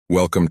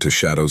Welcome to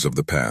Shadows of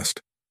the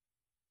Past.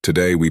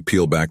 Today we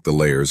peel back the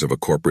layers of a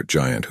corporate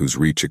giant whose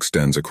reach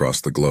extends across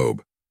the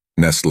globe.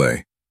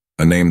 Nestlé,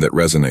 a name that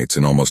resonates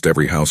in almost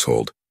every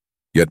household.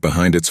 Yet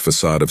behind its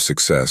facade of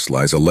success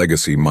lies a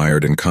legacy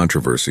mired in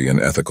controversy and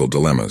ethical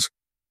dilemmas.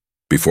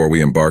 Before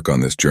we embark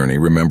on this journey,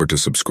 remember to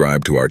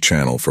subscribe to our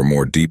channel for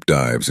more deep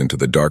dives into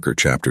the darker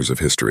chapters of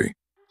history.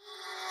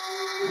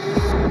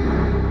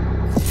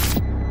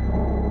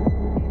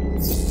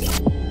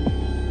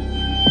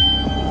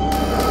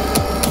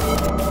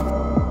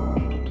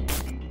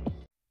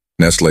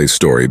 Nestlé's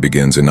story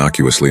begins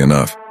innocuously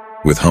enough,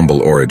 with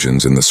humble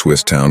origins in the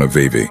Swiss town of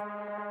Vevey.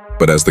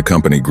 But as the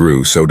company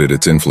grew, so did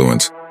its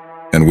influence,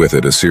 and with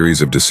it a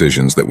series of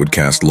decisions that would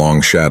cast long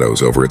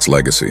shadows over its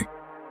legacy.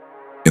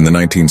 In the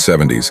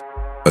 1970s,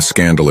 a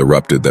scandal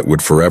erupted that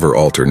would forever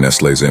alter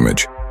Nestlé's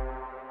image.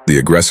 The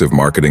aggressive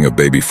marketing of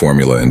baby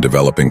formula in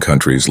developing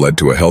countries led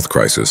to a health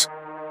crisis,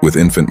 with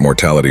infant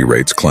mortality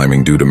rates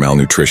climbing due to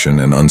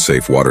malnutrition and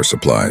unsafe water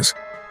supplies.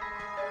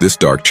 This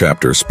dark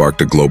chapter sparked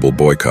a global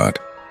boycott,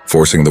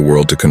 forcing the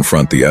world to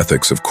confront the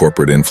ethics of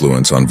corporate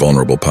influence on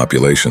vulnerable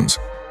populations.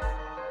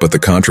 But the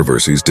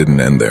controversies didn't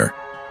end there.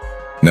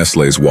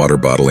 Nestlé's water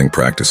bottling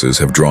practices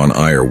have drawn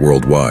ire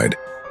worldwide.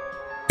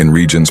 In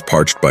regions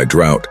parched by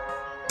drought,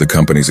 the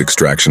company's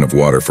extraction of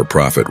water for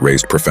profit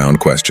raised profound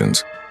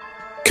questions.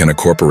 Can a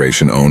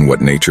corporation own what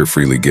nature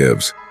freely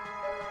gives?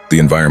 The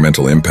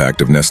environmental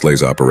impact of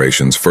Nestlé's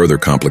operations further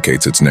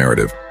complicates its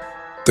narrative.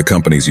 The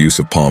company's use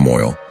of palm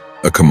oil,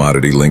 a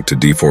commodity linked to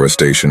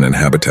deforestation and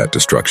habitat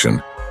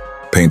destruction,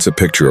 paints a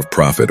picture of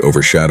profit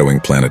overshadowing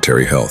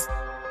planetary health.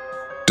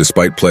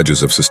 Despite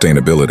pledges of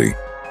sustainability,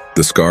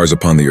 the scars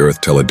upon the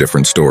earth tell a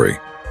different story.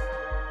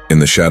 In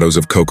the shadows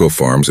of cocoa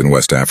farms in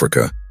West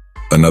Africa,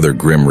 another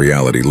grim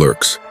reality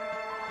lurks.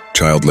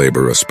 Child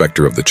labor, a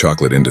specter of the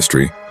chocolate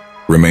industry,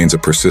 remains a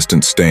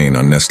persistent stain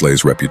on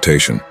Nestlé's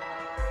reputation.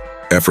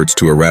 Efforts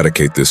to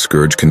eradicate this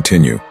scourge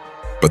continue,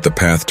 but the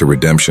path to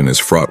redemption is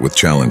fraught with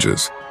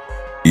challenges.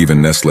 Even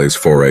Nestlé's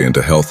foray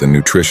into health and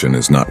nutrition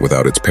is not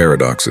without its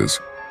paradoxes.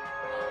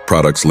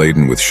 Products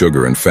laden with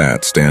sugar and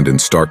fat stand in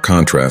stark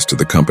contrast to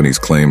the company's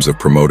claims of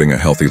promoting a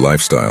healthy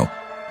lifestyle,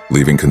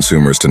 leaving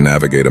consumers to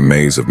navigate a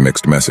maze of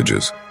mixed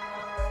messages.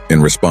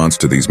 In response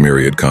to these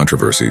myriad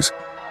controversies,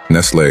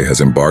 Nestlé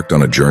has embarked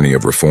on a journey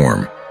of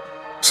reform.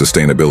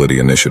 Sustainability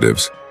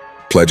initiatives,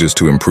 pledges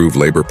to improve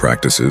labor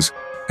practices,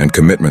 and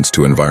commitments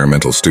to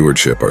environmental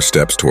stewardship are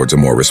steps towards a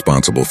more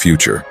responsible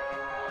future.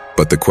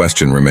 But the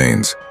question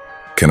remains,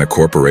 can a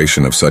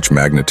corporation of such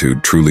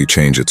magnitude truly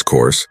change its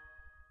course?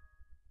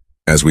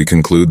 As we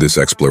conclude this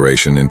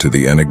exploration into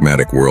the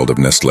enigmatic world of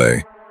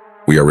Nestlé,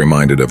 we are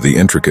reminded of the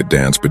intricate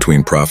dance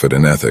between profit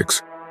and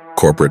ethics,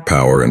 corporate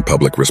power and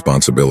public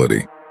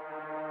responsibility.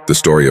 The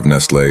story of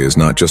Nestlé is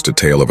not just a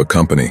tale of a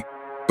company,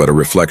 but a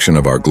reflection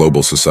of our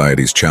global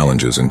society's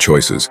challenges and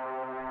choices.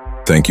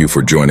 Thank you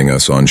for joining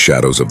us on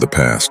Shadows of the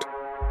Past.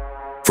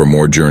 For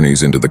more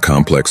journeys into the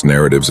complex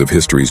narratives of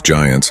history's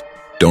giants,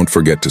 don't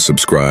forget to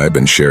subscribe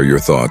and share your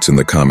thoughts in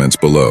the comments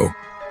below.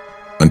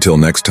 Until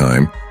next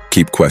time,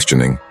 keep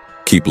questioning,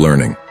 keep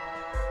learning.